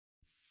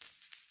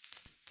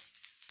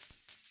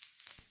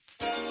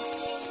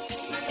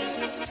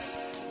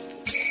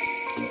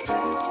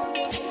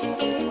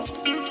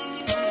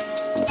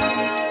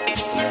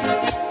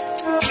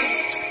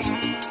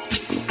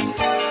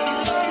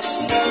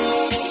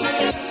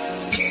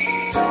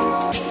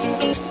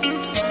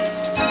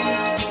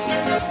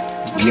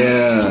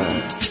Yeah.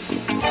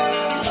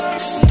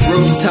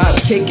 Rooftop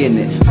kicking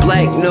it,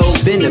 black no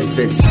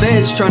benefits.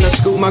 Feds tryna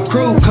scoop my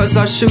crew cause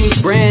our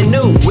shoes brand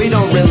new. We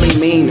don't really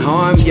mean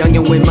harm,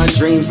 youngin' with my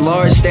dreams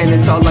large,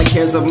 standing tall like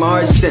hairs of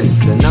Marge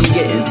Simpson. I'm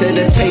getting to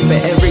this paper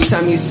every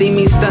time you see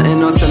me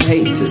stunting on some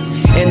haters.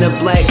 In a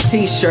black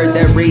t-shirt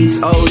that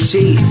reads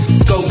OG,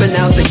 scoping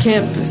out the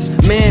campus.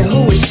 Man,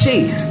 who is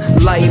she?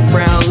 Light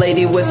brown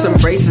lady with some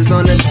braces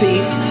on her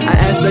teeth. I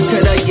asked her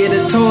could I get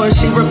a tour,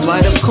 she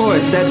replied of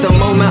course. At the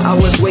moment I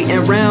was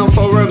waiting round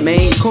for a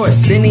main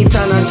course.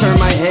 Anytime I turn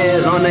my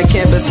head on a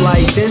campus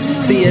like this,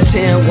 see a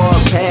 10 walk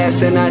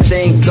past and I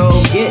think go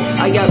get.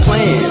 I got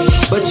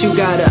plans, but you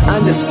gotta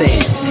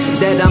understand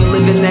that I'm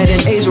living at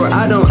an age where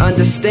I don't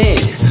understand.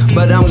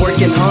 But I'm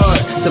working hard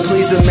to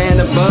please the man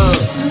above,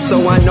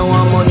 so I know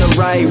I'm on the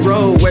right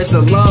road. Where's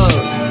the love?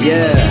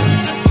 Yeah.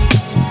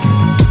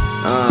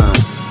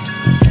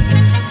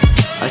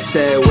 I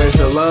said, where's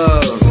the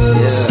love?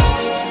 Yeah.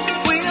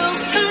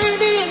 Wheels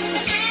turning,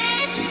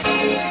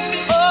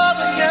 all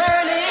the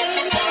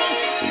yearning,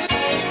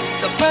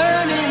 the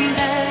burning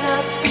that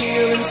I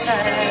feel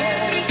inside.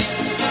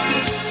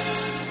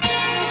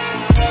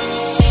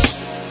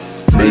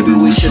 Maybe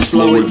we should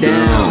slow it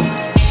down.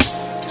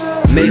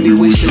 Maybe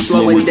we should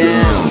slow it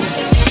down.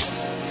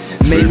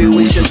 Maybe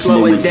we should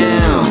slow it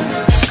down.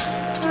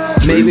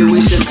 Maybe we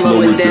should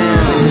slow it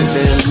down.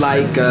 Living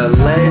like a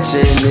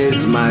legend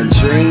is my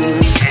dream.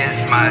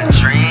 Is my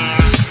dream.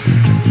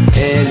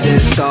 And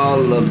it's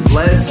all a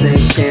blessing,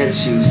 can't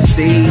you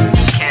see?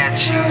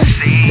 Can't you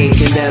see?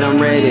 Thinking that I'm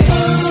ready.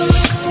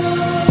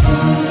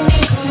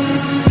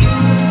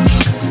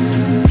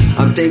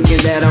 I'm thinking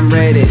that I'm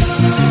ready.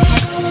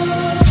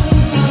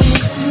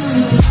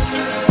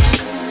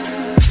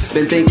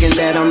 Been thinking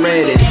that I'm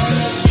ready.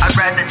 I'd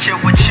rather chill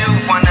with you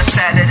on a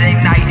Saturday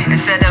night.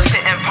 Instead of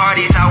hitting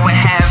parties, I would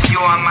have you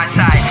on my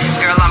side.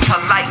 Girl, I'm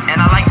polite and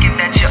I like it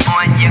that you're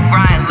on your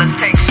grind. Let's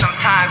take some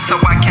time so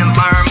I can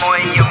learn more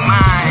of your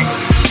mind.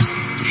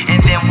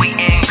 And then we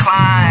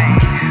incline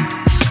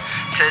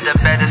to the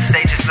better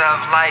stages of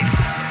life.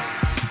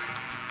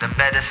 The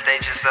better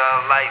stages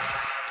of life.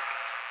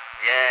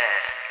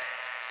 Yeah.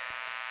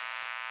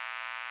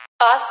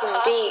 Osym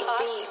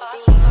Beats.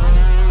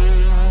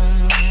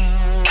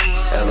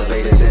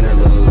 Elevators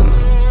interlude.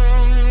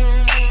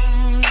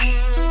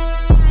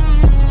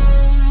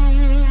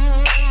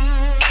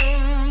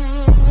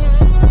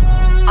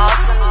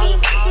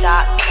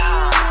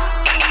 OsymBeats.com.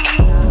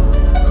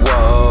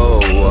 Whoa,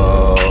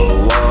 whoa,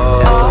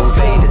 whoa.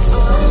 Elevators.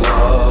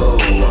 Whoa,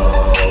 whoa,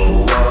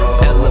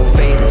 whoa.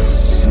 Elevators.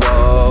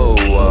 Whoa,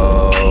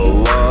 whoa,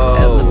 whoa.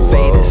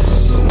 Elevators.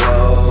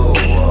 Whoa,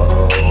 whoa,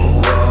 whoa.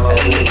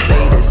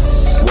 Elevators.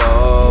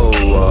 Whoa,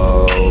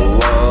 whoa,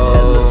 whoa.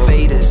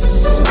 Elevators.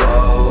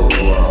 Whoa,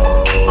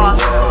 whoa.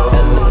 Awesome.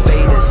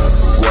 Elevators.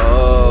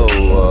 Whoa,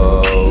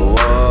 whoa,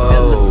 whoa.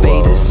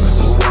 Elevators.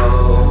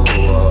 Whoa,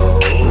 whoa,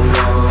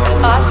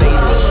 whoa.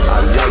 Elevators. I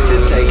like to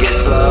take it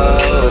slow.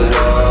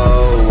 Whoa,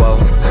 whoa.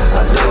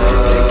 I like to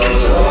take it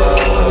slow.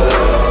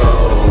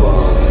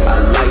 I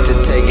like to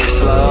take it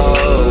slow.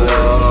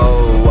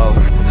 Whoa,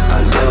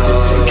 I like to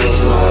take it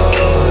slow.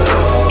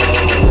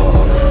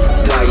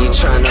 Why you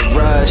tryna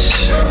rush?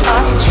 Why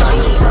you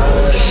tryna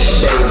rush?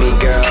 Baby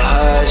girl,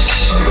 hush.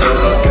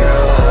 Baby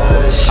girl,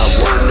 hush. I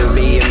wanna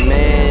be a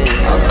man.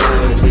 I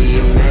wanna be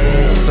a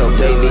man. So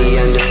baby,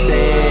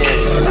 understand.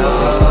 Oh,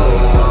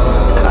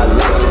 I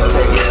like to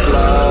take it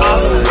slow.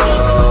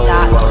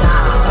 OsymBeats.com.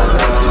 I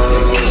like to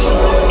take it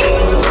slow.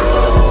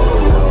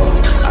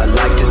 I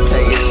like to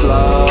take it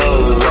slow.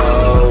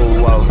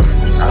 Whoa.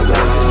 I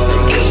like to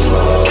take it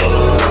slow.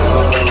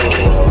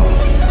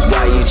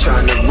 Why you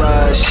tryna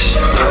rush?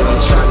 Why you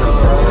tryna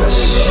rush?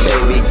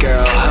 Baby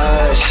girl,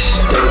 hush.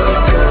 Baby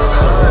girl,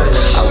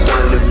 hush. I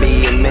wanna be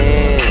a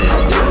man. I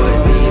wanna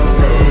be a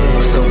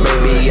man. So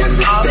baby,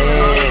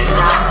 understand.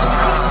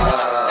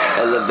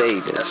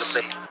 Elevators.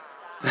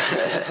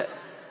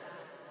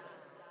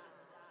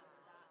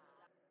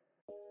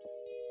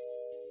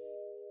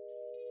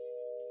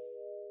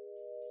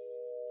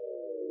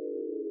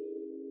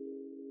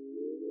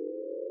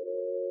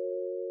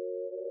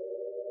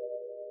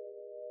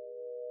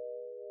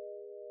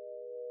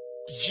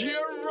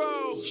 Euro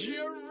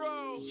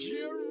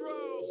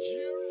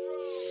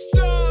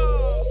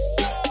Starz.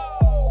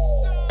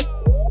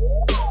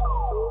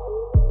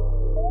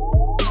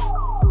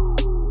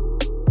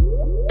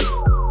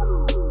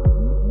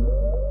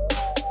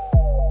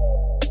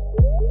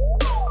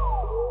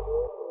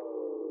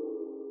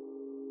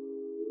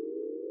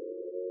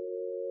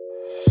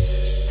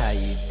 How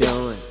you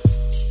doing?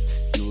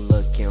 You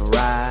looking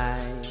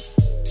right.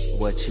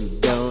 What you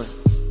doing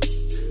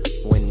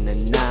when the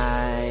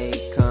night